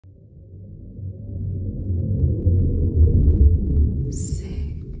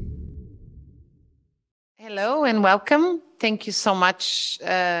and welcome. Thank you so much,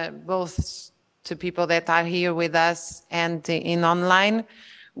 both to people that are here with us and in online.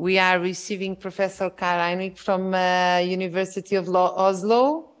 We are receiving Professor Henrik from University of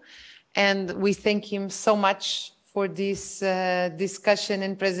Oslo, and we thank him so much for this discussion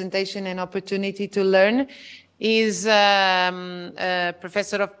and presentation and opportunity to learn. He is a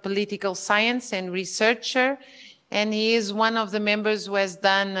professor of political science and researcher, and he is one of the members who has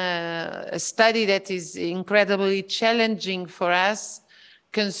done a study that is incredibly challenging for us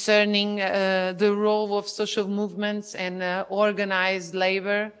concerning the role of social movements and organized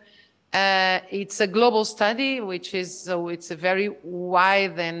labor. It's a global study, which is, so it's a very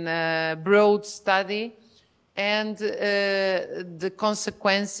wide and broad study. And the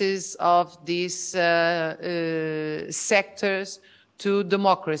consequences of these sectors to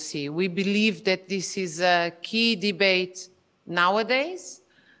democracy. We believe that this is a key debate nowadays,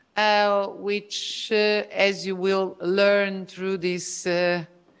 which, as you will learn through this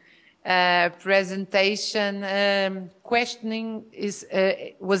presentation, questioning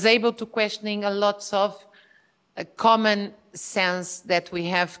was able to questioning a lot of common sense that we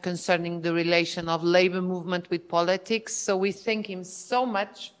have concerning the relation of labor movement with politics. So we thank him so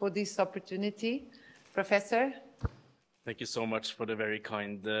much for this opportunity, Professor. Thank you so much for the very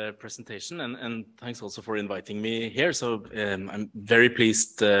kind presentation, and thanks also for inviting me here. So I'm very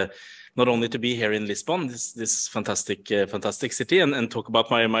pleased not only to be here in Lisbon, this fantastic city, and talk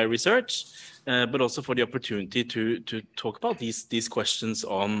about my research, but also for the opportunity to talk about these questions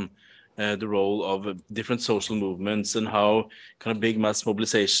on the role of different social movements and how kind of big mass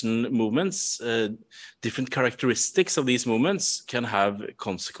mobilization movements, different characteristics of these movements can have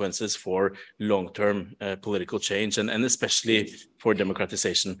consequences for long-term political change and especially for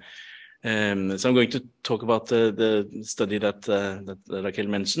democratization. So I'm going to talk about the study that Raquel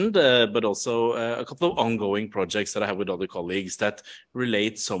mentioned, but also a couple of ongoing projects that I have with other colleagues that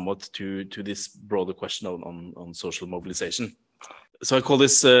relate somewhat to this broader question on social mobilization. So I call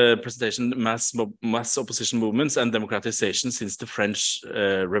this presentation mass opposition movements and democratization since the French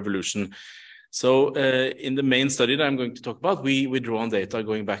Revolution. So in the main study that I'm going to talk about, we draw on data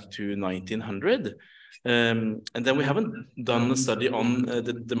going back to 1900. And then we haven't done a study on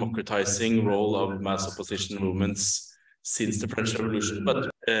the democratizing role of mass opposition movements since the French Revolution, but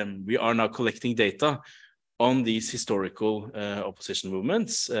we are now collecting data on these historical opposition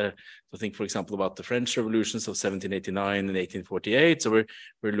movements. So think, for example, about the French revolutions of 1789 and 1848. So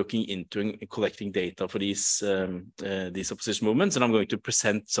we're looking into and collecting data for these opposition movements, and I'm going to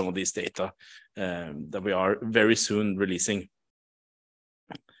present some of these data that we are very soon releasing.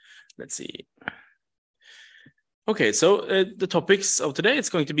 Let's see. Okay, so the topics of today, it's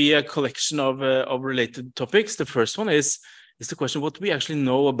going to be a collection of related topics. The first one is the question, what do we actually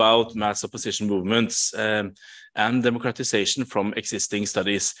know about mass opposition movements and democratization from existing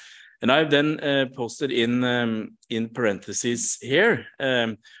studies? And I've then posted in parentheses here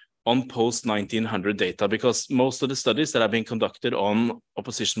on post-1900 data, because most of the studies that have been conducted on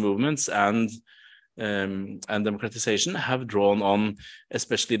opposition movements and democratization have drawn on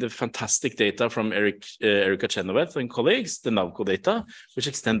especially the fantastic data from Erika Chenoweth and colleagues, the NAVCO data, which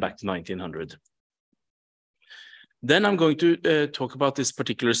extend back to 1900. Then I'm going to talk about this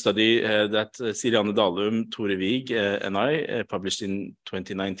particular study that Sirianne Dalum, Tore Vig, and I published in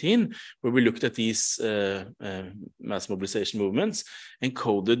 2019, where we looked at these mass mobilization movements and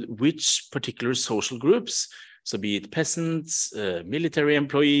coded which particular social groups, so be it peasants, military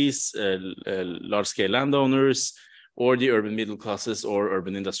employees, large-scale landowners, or the urban middle classes or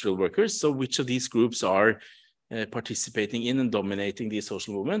urban industrial workers. So which of these groups are participating in and dominating these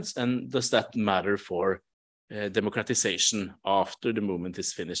social movements, and does that matter for democratization after the movement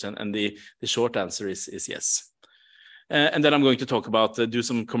is finished? And the short answer is yes. And then I'm going to talk about, do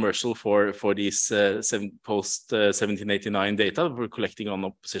some commercial for these post 1789 data we're collecting on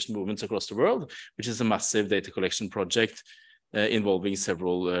opposition movements across the world, which is a massive data collection project involving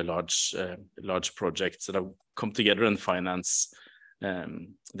several large projects that have come together and finance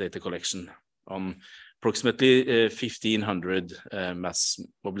data collection on approximately 1,500 mass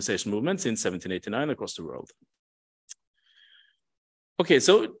mobilization movements in 1789 across the world. Okay,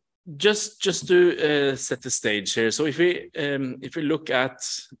 so just to set the stage here. So if we look at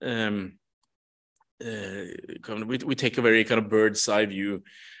we take a very kind of bird's eye view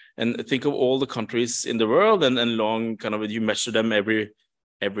and think of all the countries in the world, and long kind of you measure them every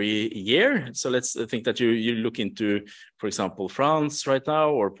year. So let's think that you look into, for example, France right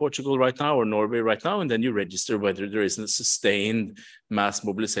now, or Portugal right now, or Norway right now, and then you register whether there is a sustained mass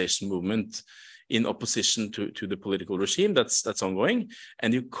mobilization movement in opposition to the political regime that's ongoing,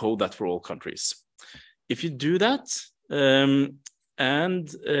 and you code that for all countries. if you do that,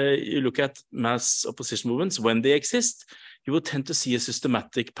 and you look at mass opposition movements when they exist, you will tend to see a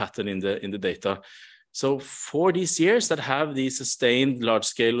systematic pattern in the data. So for these years that have these sustained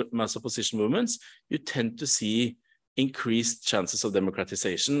large-scale mass opposition movements, you tend to see increased chances of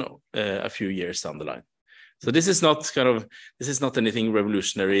democratization a few years down the line. So this is not anything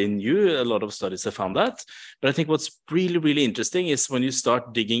revolutionary and new. A lot of studies have found that. But I think what's really, really interesting is when you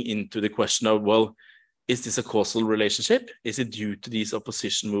start digging into the question of, well, is this a causal relationship? Is it due to these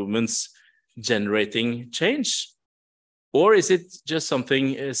opposition movements generating change? Or is it just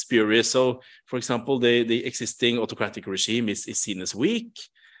something spurious? So, for example, the existing autocratic regime is seen as weak.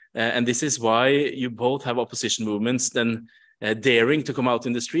 And this is why you both have opposition movements then daring to come out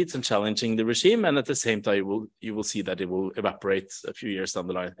in the streets and challenging the regime. And at the same time, you will see that it will evaporate a few years down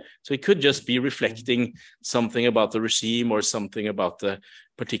the line. So it could just be reflecting something about the regime or something about the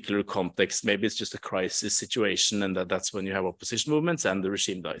particular context. Maybe it's just a crisis situation, and that's when you have opposition movements and the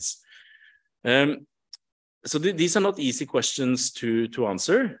regime dies. So these are not easy questions to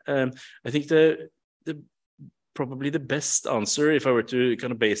answer. I think probably the best answer, if I were to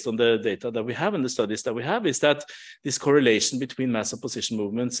based on the data that we have and the studies that we have, is that this correlation between mass opposition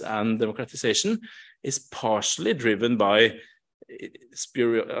movements and democratization is partially driven by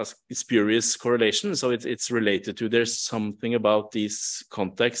spurious correlation. So it's related to, there's something about these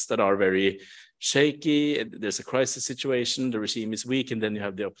contexts that are very shaky. There's a crisis situation, the regime is weak, and then you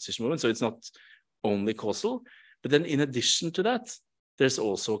have the opposition movement. So it's not only causal, but then in addition to that, there's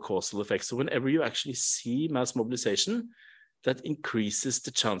also a causal effect. So whenever you actually see mass mobilization, that increases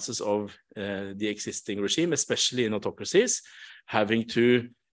the chances of the existing regime, especially in autocracies, having to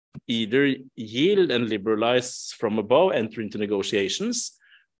either yield and liberalize from above, enter into negotiations,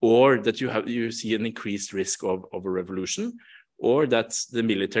 or that you see an increased risk of a revolution, or that the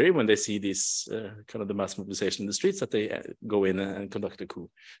military, when they see this the mass mobilization in the streets, that they go in and conduct a coup.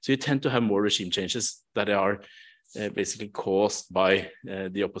 So you tend to have more regime changes that are basically caused by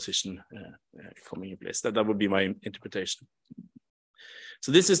the opposition coming in place. That would be my interpretation.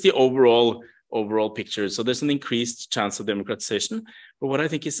 So this is the overall picture. So there's an increased chance of democratization. But what I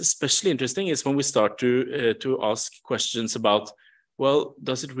think is especially interesting is when we start to ask questions about, well,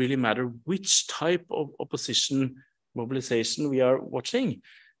 does it really matter which type of opposition mobilization we are watching?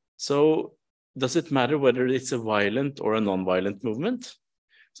 So does it matter whether it's a violent or a non-violent movement?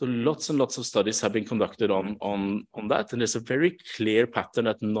 So lots and lots of studies have been conducted on that. And there's a very clear pattern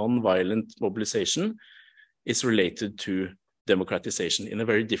that non-violent mobilization is related to democratization in a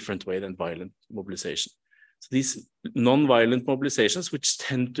very different way than violent mobilization. So these non-violent mobilizations, which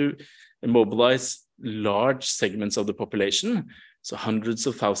tend to mobilize large segments of the population, so hundreds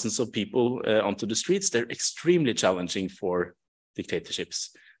of thousands of people onto the streets, they're extremely challenging for dictatorships.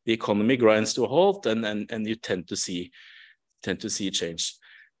 The economy grinds to a halt, and you tend to see change.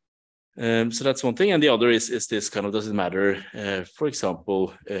 So that's one thing. And the other is this does it matter, for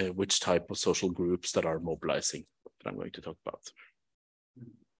example, which type of social groups that are mobilizing, that I'm going to talk about.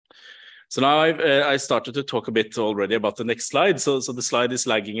 So now I started to talk a bit already about the next slide. So the slide is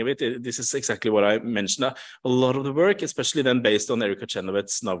lagging a bit. This is exactly what I mentioned. A lot of the work, especially then based on Erika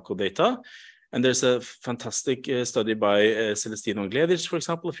Chenoweth's NAVCO data. And there's a fantastic study by Celestino and Gleditsch, for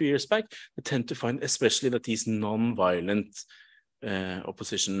example, a few years back, that tend to find especially that these non-violent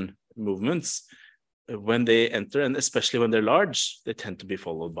opposition movements, when they enter, and especially when they're large, they tend to be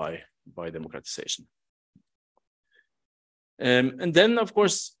followed by democratization. And then, of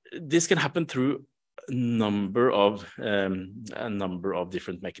course, this can happen through a number of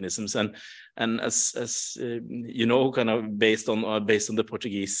different mechanisms, and as you know, based on the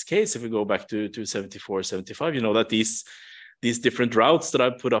Portuguese case, if we go back to 74, 75, you know that these different routes that I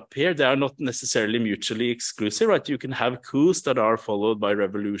put up here, they are not necessarily mutually exclusive, right? You can have coups that are followed by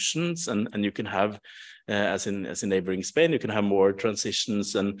revolutions, and you can have, as in neighboring Spain, you can have more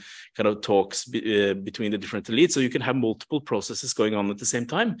transitions and talks between the different elites. So you can have multiple processes going on at the same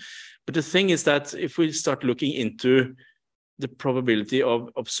time. But the thing is that if we start looking into the probability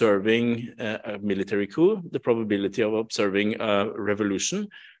of observing a military coup, the probability of observing a revolution,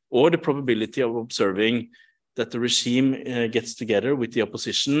 or the probability of observing that the regime gets together with the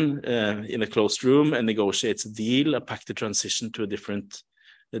opposition in a closed room and negotiates a deal, a pact to transition to a different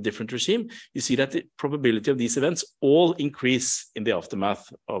regime, you see that the probability of these events all increase in the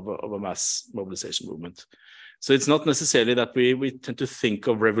aftermath of a mass mobilization movement. So it's not necessarily that we tend to think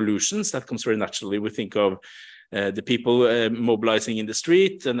of revolutions. That comes very naturally. We think of the people mobilizing in the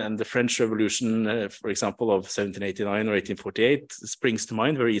street, and the French Revolution, for example, of 1789 or 1848 springs to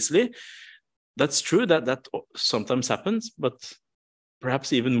mind very easily. That's true that sometimes happens, but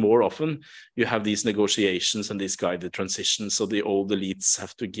perhaps even more often, you have these negotiations and these guided transitions. So the old elites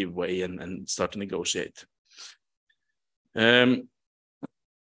have to give way and start to negotiate.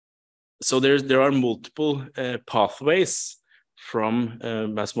 So there are multiple pathways from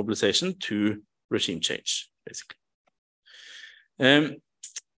mass mobilization to regime change, basically.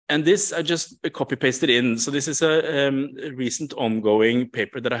 And this I just copy-pasted in. So this is a recent ongoing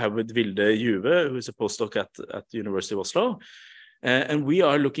paper that I have with Vilde Juve, who is a postdoc at the University of Oslo. And we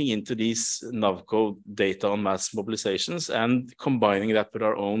are looking into these NAVCO data on mass mobilizations and combining that with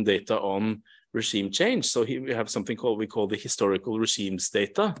our own data on regime change. So here we have something we call the historical regimes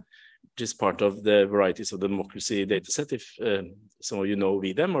data, which is part of the Varieties of Democracy dataset. If some of you know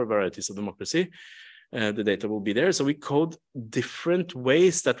VDEM or Varieties of Democracy, the data will be there. So we code different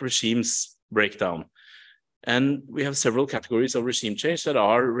ways that regimes break down. And we have several categories of regime change that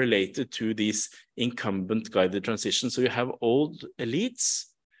are related to these incumbent guided transitions. So you have old elites,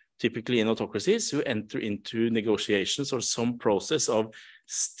 typically in autocracies, who enter into negotiations or some process of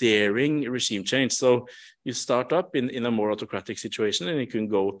steering regime change. So you start up in a more autocratic situation and you can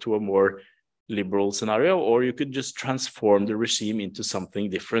go to a more liberal scenario, or you could just transform the regime into something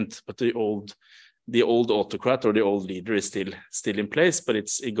different. But the old autocrat or the old leader is still in place, but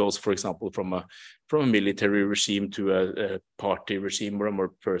it goes, for example, from a military regime to a party regime or a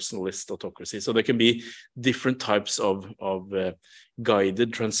more personalist autocracy. So there can be different types of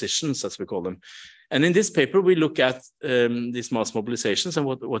guided transitions, as we call them. And in this paper, we look at these mass mobilizations and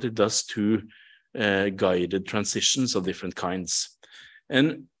what it does to guided transitions of different kinds.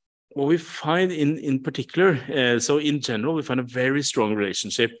 And what we find in particular, so in general, we find a very strong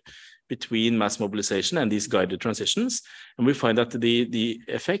relationship between mass mobilization and these guided transitions. And we find that the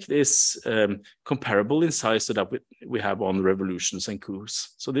effect is comparable in size to that we have on revolutions and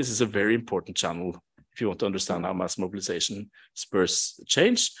coups. So this is a very important channel if you want to understand how mass mobilization spurs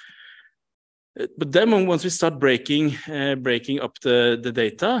change. But then once we start breaking up the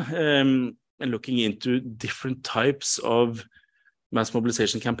data and looking into different types of mass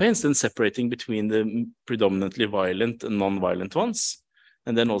mobilization campaigns, then separating between the predominantly violent and non-violent ones,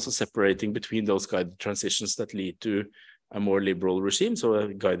 and then also separating between those guided transitions that lead to a more liberal regime, so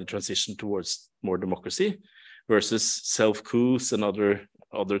a guided transition towards more democracy, versus self-coups and other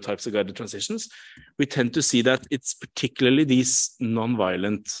types of guided transitions. We tend to see that it's particularly these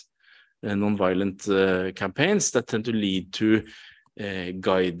non-violent campaigns that tend to lead to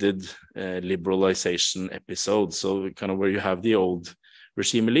guided liberalization episodes. So kind of where you have the old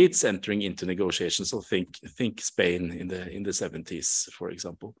regime elites entering into negotiations. So think Spain in the 70s, for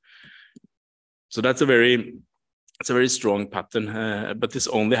example. So that's a very strong pattern, but this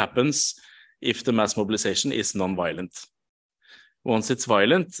only happens if the mass mobilization is non-violent. Once it's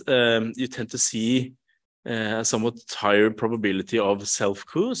violent, you tend to see a somewhat higher probability of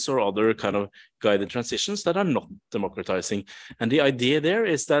self-coups or other kind of guided transitions that are not democratizing. And the idea there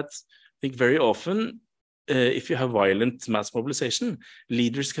is that I think very often, if you have violent mass mobilization,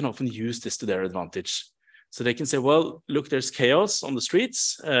 leaders can often use this to their advantage. So they can say, well, look, there's chaos on the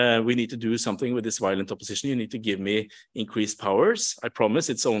streets. We need to do something with this violent opposition. You need to give me increased powers. I promise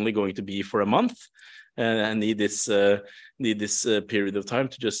it's only going to be for a month. I need this period of time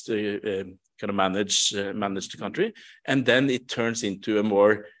to just kind of manage the country. And then it turns into a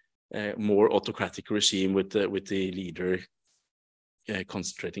more autocratic regime with the leader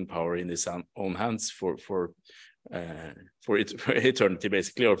concentrating power in his own hands for eternity,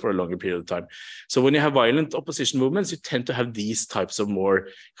 basically, or for a longer period of time. So when you have violent opposition movements, you tend to have these types of more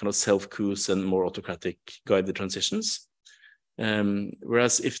kind of self-coups and more autocratic guided transitions.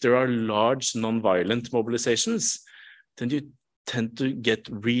 Whereas if there are large non-violent mobilizations, then you tend to get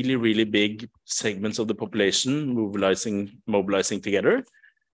really, really big segments of the population mobilizing together.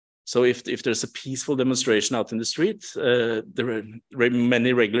 So if there's a peaceful demonstration out in the street,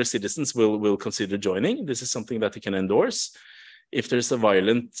 many regular citizens will consider joining. This is something that they can endorse. If there's a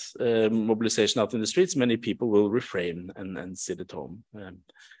violent mobilization out in the streets, many people will refrain and sit at home.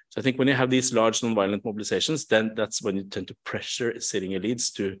 So I think when you have these large non-violent mobilizations, then that's when you tend to pressure sitting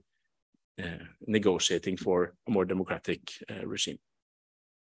elites to negotiating for a more democratic regime.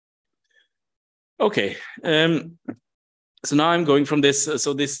 Okay. So now I'm going from this.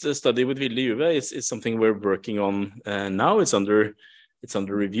 So this study with Vilde Juve is something we're working on now. It's under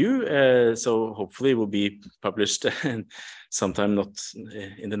review. So hopefully it will be published sometime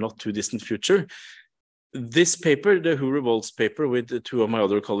in the not too distant future. This paper, the Who Revolts paper, with two of my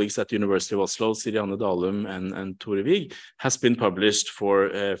other colleagues at the University of Oslo, Sirianne Dalum and Tore Vig, has been published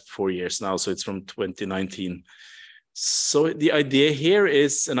for 4 years now. So it's from 2019. So the idea here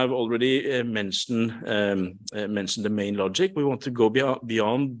is, and I've already mentioned the main logic, we want to go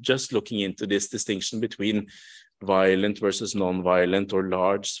beyond just looking into this distinction between violent versus non-violent or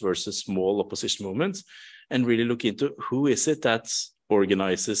large versus small opposition movements, and really look into who is it that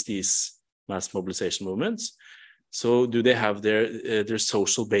organizes these mass mobilization movements. So do they have their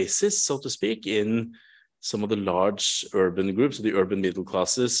social basis, so to speak, in some of the large urban groups, the urban middle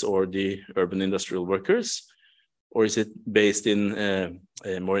classes or the urban industrial workers? Or is it based in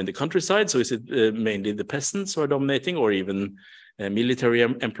more in the countryside? So is it mainly the peasants who are dominating, or even military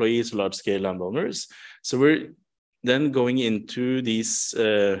employees, large-scale landowners? So we're then going into these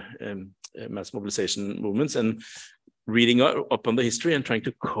mass mobilization movements and reading up on the history and trying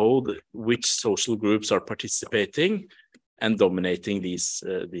to code which social groups are participating and dominating these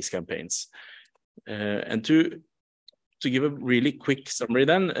campaigns. And to give a really quick summary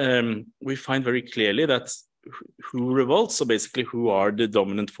then, we find very clearly that who revolts, so basically who are the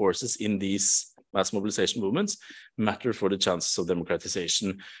dominant forces in these mass mobilization movements, matter for the chances of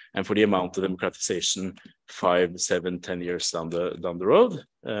democratization and for the amount of democratization 5, 7, 10 years down the road.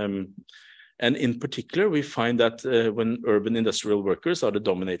 And in particular, we find that when urban industrial workers are the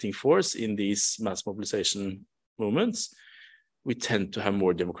dominating force in these mass mobilization movements, we tend to have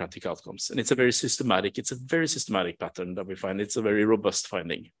more democratic outcomes. And it's a very systematic pattern that we find. It's a very robust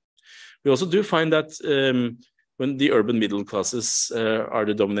finding. We also do find that when the urban middle classes are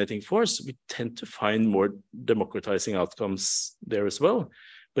the dominating force, we tend to find more democratizing outcomes there as well.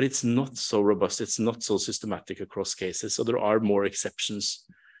 But it's not so robust. It's not so systematic across cases. So there are more exceptions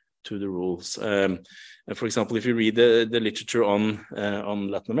to the rules. And for example, if you read the literature on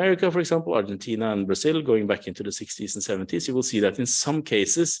Latin America, for example, Argentina and Brazil, going back into the 60s and 70s, you will see that in some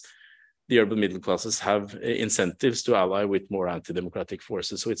cases, the urban middle classes have incentives to ally with more anti-democratic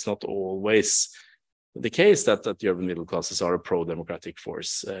forces. So it's not always the case that the urban middle classes are a pro-democratic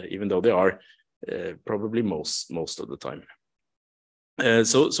force, even though they are probably most of the time.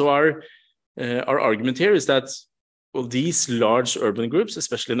 So our argument here is that, well, these large urban groups,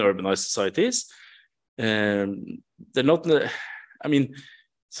 especially in urbanized societies, they're not, I mean,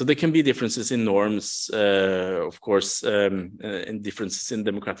 so there can be differences in norms, of course, and differences in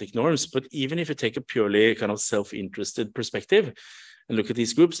democratic norms. But even if you take a purely kind of self-interested perspective and look at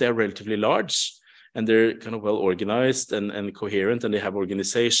these groups, they are relatively large and they're kind of well organized and coherent, and they have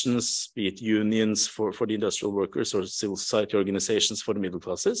organizations, be it unions for the industrial workers or civil society organizations for the middle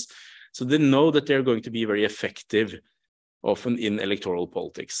classes. So they know that they're going to be very effective, often in electoral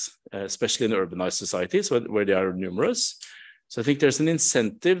politics, especially in urbanized societies where they are numerous. So I think there's an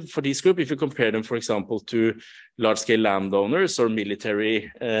incentive for these groups if you compare them, for example, to large-scale landowners or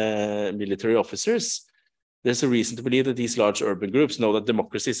military officers. There's a reason to believe that these large urban groups know that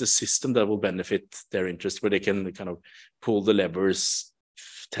democracy is a system that will benefit their interest, where they can kind of pull the levers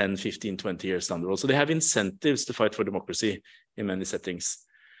 10, 15, 20 years down the road. So they have incentives to fight for democracy in many settings.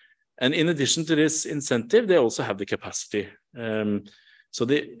 And in addition to this incentive, they also have the capacity. So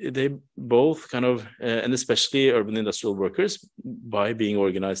they both kind of, and especially urban industrial workers, by being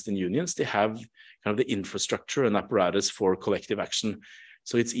organized in unions, they have kind of the infrastructure and apparatus for collective action.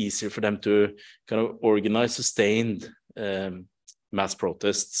 So it's easier for them to kind of organize sustained mass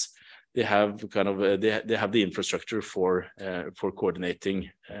protests. They have kind of they have the infrastructure for coordinating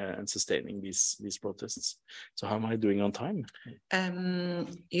and sustaining these protests. So how am I doing on time?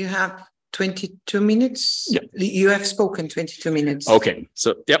 You have 22 minutes. Yeah. You have spoken 22 minutes. Okay.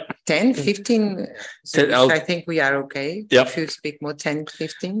 So, yep. 10, 15. I think we are okay. Yep. If you speak more, 10,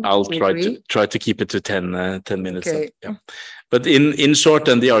 15. I'll try to keep it to 10 minutes. Okay. Yeah. But in short,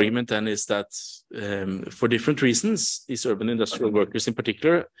 then the argument then is that for different reasons, these urban industrial workers in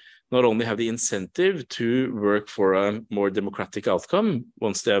particular not only have the incentive to work for a more democratic outcome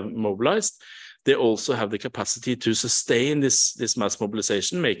once they have mobilized, they also have the capacity to sustain this mass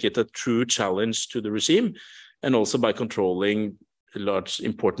mobilization, make it a true challenge to the regime, and also by controlling large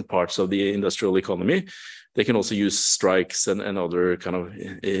important parts of the industrial economy, they can also use strikes and other kind of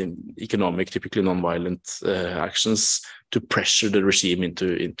economic, typically non-violent actions to pressure the regime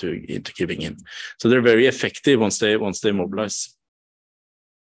into giving in. So they're very effective once they mobilize.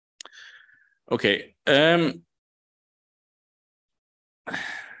 Okay.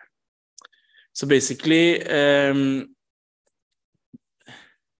 So basically,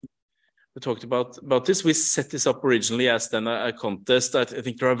 we talked about this. We set this up originally as then a contest. I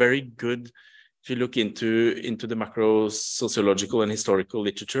think there are very good, if you look into the macro sociological and historical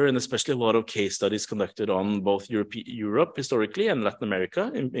literature, and especially a lot of case studies conducted on both Europe historically and Latin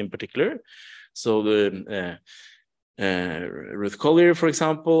America in particular. So Ruth Collier, for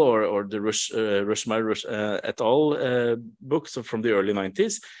example, or the Rushmar et al. Books from the early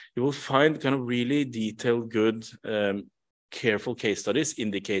 90s, you will find kind of really detailed, good, careful case studies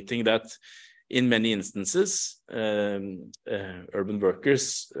indicating that in many instances, urban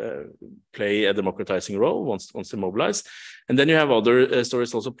workers play a democratizing role once they mobilize. And then you have other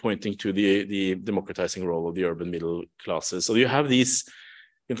stories also pointing to the democratizing role of the urban middle classes. So you have these,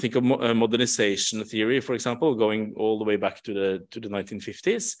 you can think of modernization theory, for example, going all the way back to the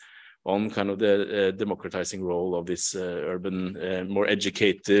 1950s on kind of the democratizing role of this urban, more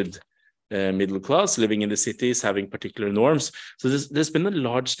educated middle class living in the cities, having particular norms. So there's been a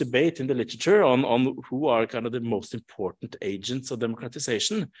large debate in the literature on who are kind of the most important agents of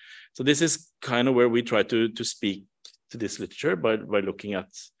democratization. So this is kind of where we try to speak to this literature by looking at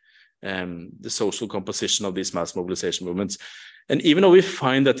the social composition of these mass mobilization movements. And even though we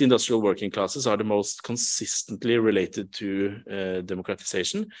find that the industrial working classes are the most consistently related to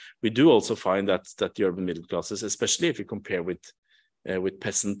democratization, we do also find that the urban middle classes, especially if you compare with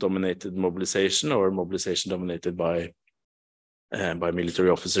peasant-dominated mobilization or mobilization dominated by military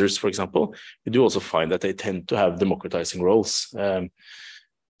officers, for example, we do also find that they tend to have democratizing roles.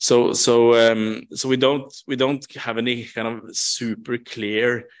 So we don't have any kind of super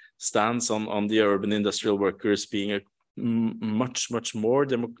clear stance on the urban industrial workers being a much more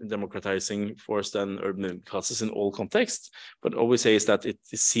democratizing force than urban classes in all contexts. But all we say is that it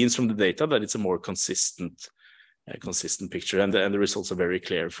seems from the data that it's a more consistent picture, and the results are very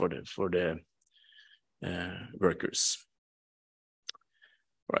clear for the workers.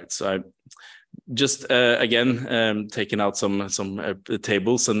 All right, so I just again taking out some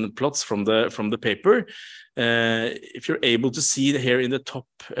tables and plots from the paper. If you're able to see here in the top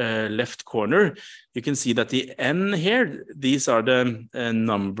left corner, you can see that the N here, these are the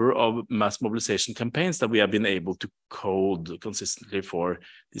number of mass mobilization campaigns that we have been able to code consistently for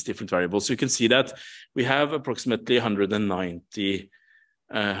these different variables. So you can see that we have approximately 190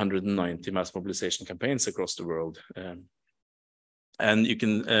 mass mobilization campaigns across the world. And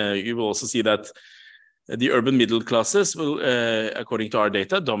you will also see that the urban middle classes will, according to our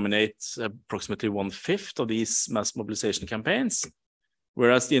data, dominate approximately 1/5 of these mass mobilization campaigns,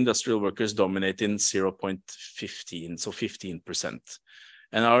 whereas the industrial workers dominate in 0.15, so 15%.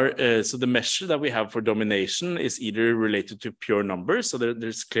 And so the measure that we have for domination is either related to pure numbers, so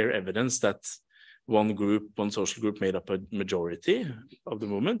there's clear evidence that one social group made up a majority of the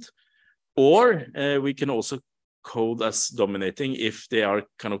movement, or we can also code as dominating if they are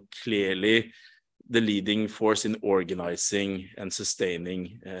kind of clearly the leading force in organizing and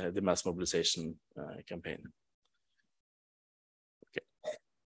sustaining the mass mobilization campaign.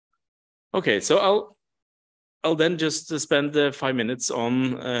 Okay, so I'll then just spend 5 minutes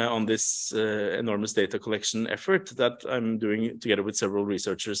on this enormous data collection effort that I'm doing together with several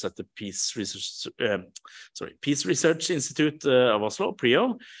researchers at the Peace Research Institute of Oslo,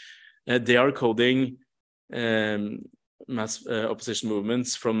 PRIO. They are coding mass opposition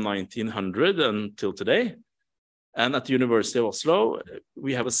movements from 1900 until today. And at the University of Oslo,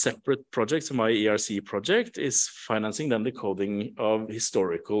 we have a separate project. So my ERC project is financing then the coding of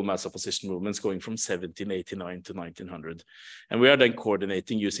historical mass opposition movements going from 1789 to 1900. And we are then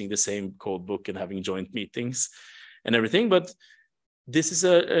coordinating using the same code book and having joint meetings and everything. But this is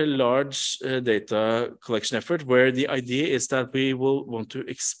a large data collection effort where the idea is that we will want to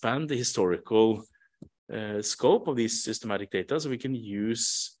expand the historical scope of these systematic data, so we can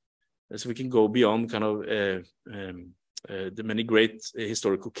go beyond kind of the many great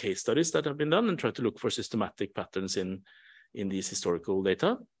historical case studies that have been done and try to look for systematic patterns in these historical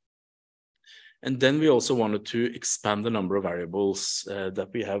data. And then we also wanted to expand the number of variables that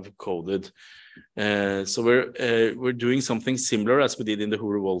we have coded. So we're doing something similar as we did in the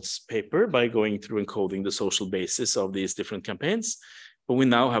Hoover-Waltz paper by going through and coding the social basis of these different campaigns. But we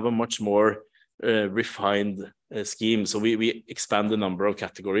now have a much more refined scheme. So we expand the number of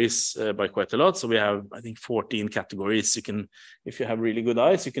categories by quite a lot. So we have, I think, 14 categories. You can, if you have really good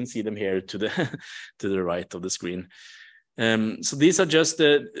eyes, you can see them here to the right of the screen. So these are just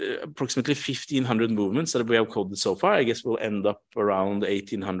approximately 1,500 movements that we have coded so far. I guess we'll end up around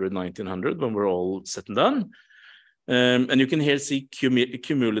 1,800, 1,900 when we're all set and done. And you can here see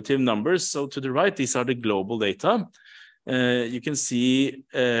cumulative numbers. So to the right, these are the global data. You can see,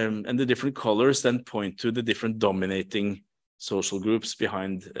 and the different colors then point to the different dominating social groups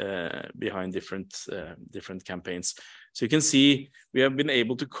behind different campaigns. So you can see we have been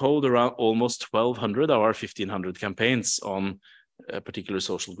able to code around almost 1,200 of our 1,500 campaigns on a particular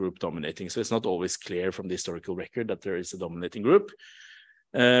social group dominating. So it's not always clear from the historical record that there is a dominating group.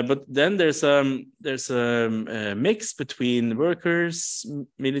 But then there's a mix between workers,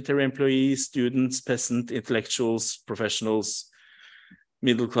 military employees, students, peasant, intellectuals, professionals,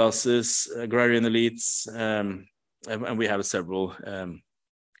 middle classes, agrarian elites, and we have several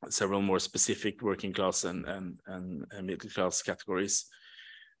more specific working class and middle class categories.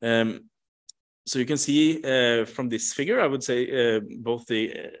 So you can see from this figure, I would say both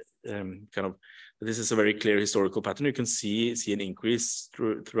the kind of, this is a very clear historical pattern. You can see an increase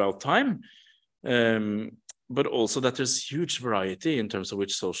throughout time, but also that there's huge variety in terms of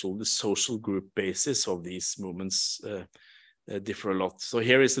which the social group basis of these movements differ a lot. So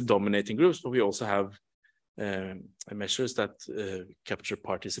here is the dominating groups, but we also have measures that capture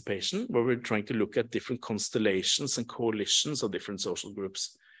participation, where we're trying to look at different constellations and coalitions of different social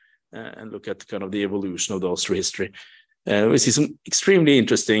groups and look at kind of the evolution of those through history. We see some extremely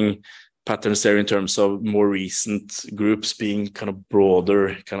interesting patterns there in terms of more recent groups being kind of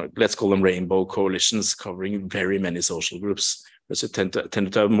broader, kind of, let's call them rainbow coalitions, covering very many social groups. Whereas it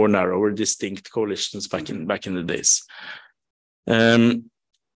tended to have more narrower, distinct coalitions back in the days.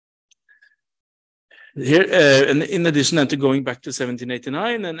 Here, and in addition to going back to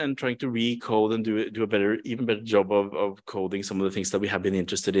 1789 and trying to recode and do a even better job of coding some of the things that we have been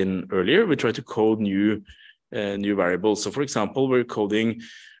interested in earlier, we try to code new variables. So, for example, we're coding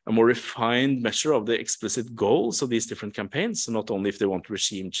a more refined measure of the explicit goals of these different campaigns. So not only if they want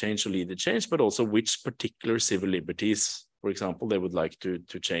regime change or leader change, but also which particular civil liberties, for example, they would like to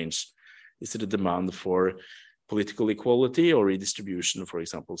change. Is it a demand for political equality or redistribution, for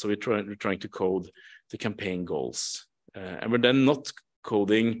example? So we're trying to code the campaign goals. And we're then not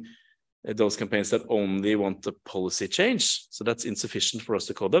coding those campaigns that only want a policy change. So that's insufficient for us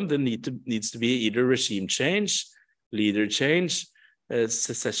to code them. There needs to be either regime change, leader change,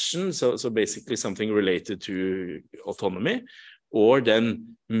 secession, so basically something related to autonomy, or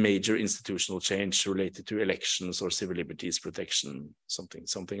then major institutional change related to elections or civil liberties protection,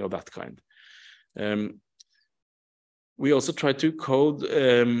 something of that kind. We also try to code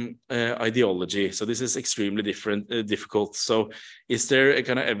ideology. So this is extremely difficult. So is there a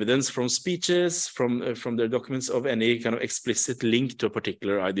kind of evidence from speeches, from their documents of any kind of explicit link to a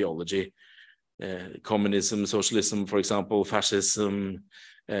particular ideology? Communism, socialism, for example, fascism,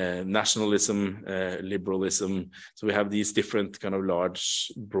 nationalism, liberalism. So we have these different kind of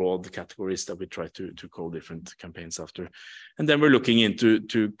large, broad categories that we try to call different campaigns after. And then we're looking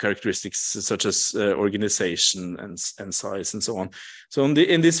into characteristics such as organization and size and so on. So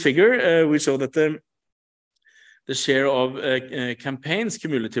in this figure, we show that the share of campaigns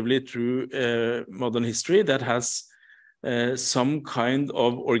cumulatively through modern history that has some kind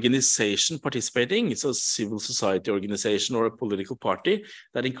of organization participating, it's a civil society organization or a political party,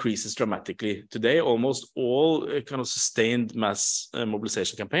 that increases dramatically. Today, almost all kind of sustained mass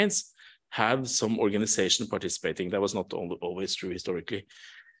mobilization campaigns have some organization participating. That was not always true historically.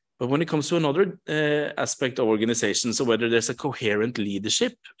 But when it comes to another aspect of organization, so whether there's a coherent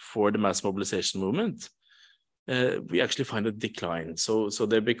leadership for the mass mobilization movement, we actually find a decline. So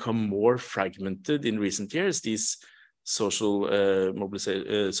they become more fragmented in recent years, these social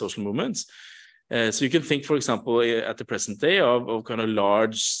movements. So you can think, for example, at the present day of kind of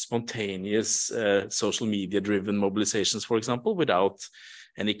large, spontaneous, social media-driven mobilizations, for example, without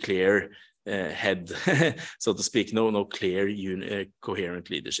any clear head, so to speak, no clear,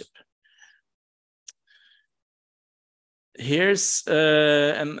 coherent leadership. Here's,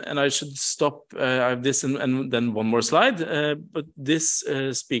 and I should stop, I have this and then one more slide, but this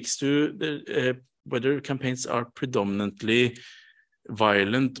speaks to the whether campaigns are predominantly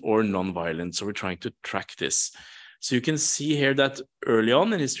violent or non-violent. So we're trying to track this. So you can see here that early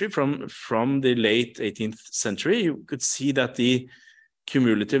on in history, from the late 18th century, you could see that the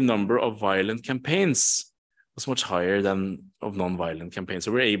cumulative number of violent campaigns was much higher than of non-violent campaigns.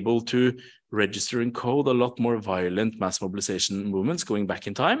 So we're able to register and code a lot more violent mass mobilization movements going back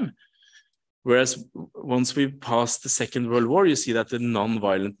in time. Whereas once we've passed the Second World War, you see that the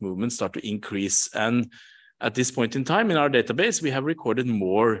non-violent movements start to increase. And at this point in time in our database, we have recorded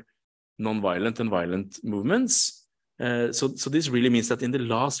more non-violent and violent movements. So this really means that in the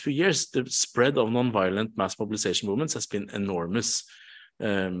last few years, the spread of non-violent mass mobilization movements has been enormous,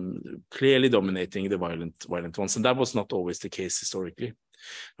 clearly dominating the violent ones. And that was not always the case historically.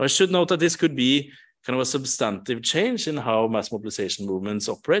 I should note that this could be kind of a substantive change in how mass mobilization movements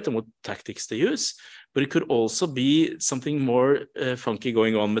operate and what tactics they use, but it could also be something more funky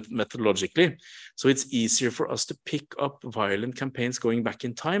going on methodologically. So it's easier for us to pick up violent campaigns going back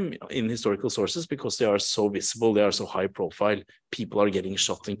in time in historical sources because they are so visible, they are so high profile, people are getting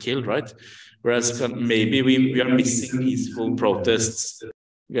shot and killed, right? Whereas maybe we are missing peaceful protests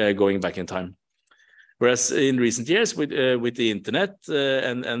going back in time. Whereas in recent years, with the internet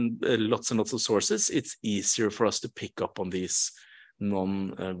and lots and lots of sources, it's easier for us to pick up on these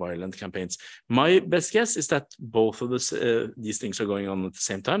non-violent campaigns. My best guess is that both of these things are going on at the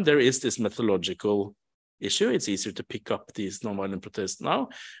same time. There is this methodological issue. It's easier to pick up these non-violent protests now,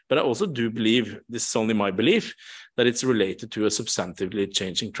 but I also do believe, this is only my belief, that it's related to a substantively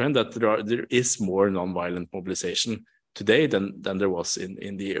changing trend, that there is more non-violent mobilization today than there was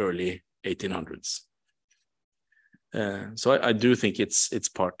in the early 1800s. So I do think it's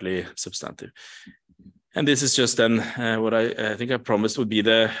partly substantive. And this is just then what I think I promised would be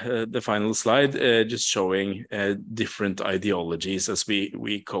the final slide, just showing different ideologies, as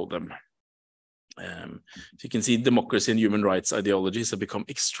we call them. So you can see democracy and human rights ideologies have become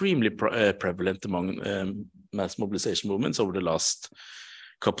extremely prevalent among mass mobilization movements over the last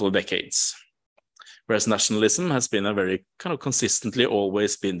couple of decades. Whereas nationalism has been a very kind of consistently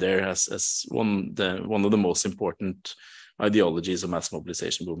always been there as one of the most important ideologies of mass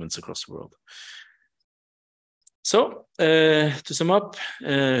mobilization movements across the world. So to sum up,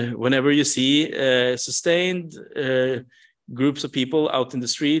 whenever you see sustained groups of people out in the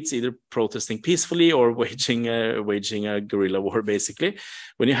streets, either protesting peacefully or waging a guerrilla war, basically,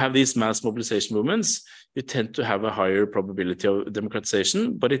 when you have these mass mobilization movements, you tend to have a higher probability of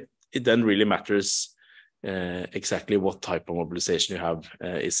democratization, but it then really matters exactly what type of mobilization you have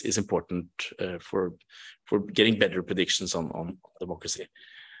is important for getting better predictions on democracy.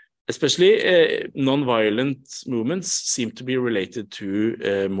 Especially non-violent movements seem to be related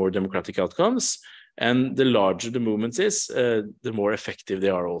to more democratic outcomes, and the larger the movements is, the more effective they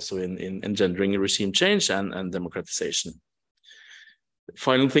are also in engendering regime change and democratization. The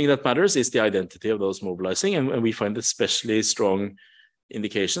final thing that matters is the identity of those mobilizing, and we find especially strong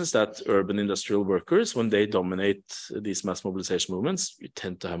indications that urban industrial workers, when they dominate these mass mobilization movements, you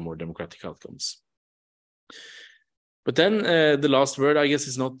tend to have more democratic outcomes. But then the last word, I guess,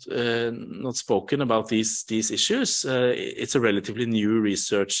 is not spoken about these issues. It's a relatively new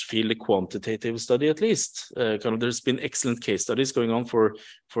research field, a quantitative study at least. There's been excellent case studies going on for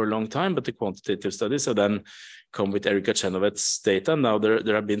a long time, but the quantitative studies have then come with Erika Chenoweth's data. Now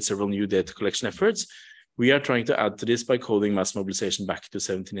there have been several new data collection efforts. We are trying to add to this by coding mass mobilization back to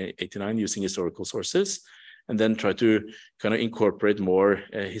 1789 using historical sources, and then try to kind of incorporate more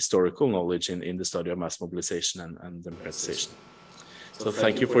historical knowledge in the study of mass mobilization and democratization. So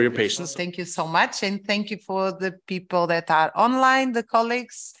thank you for your patience. Thank you so much. And thank you for the people that are online, the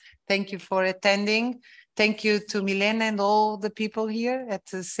colleagues. Thank you for attending. Thank you to Milena and all the people here at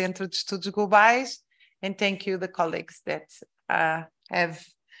the Centro de Estudos Globais. And thank you, the colleagues that have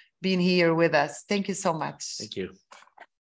been here with us. Thank you so much. Thank you.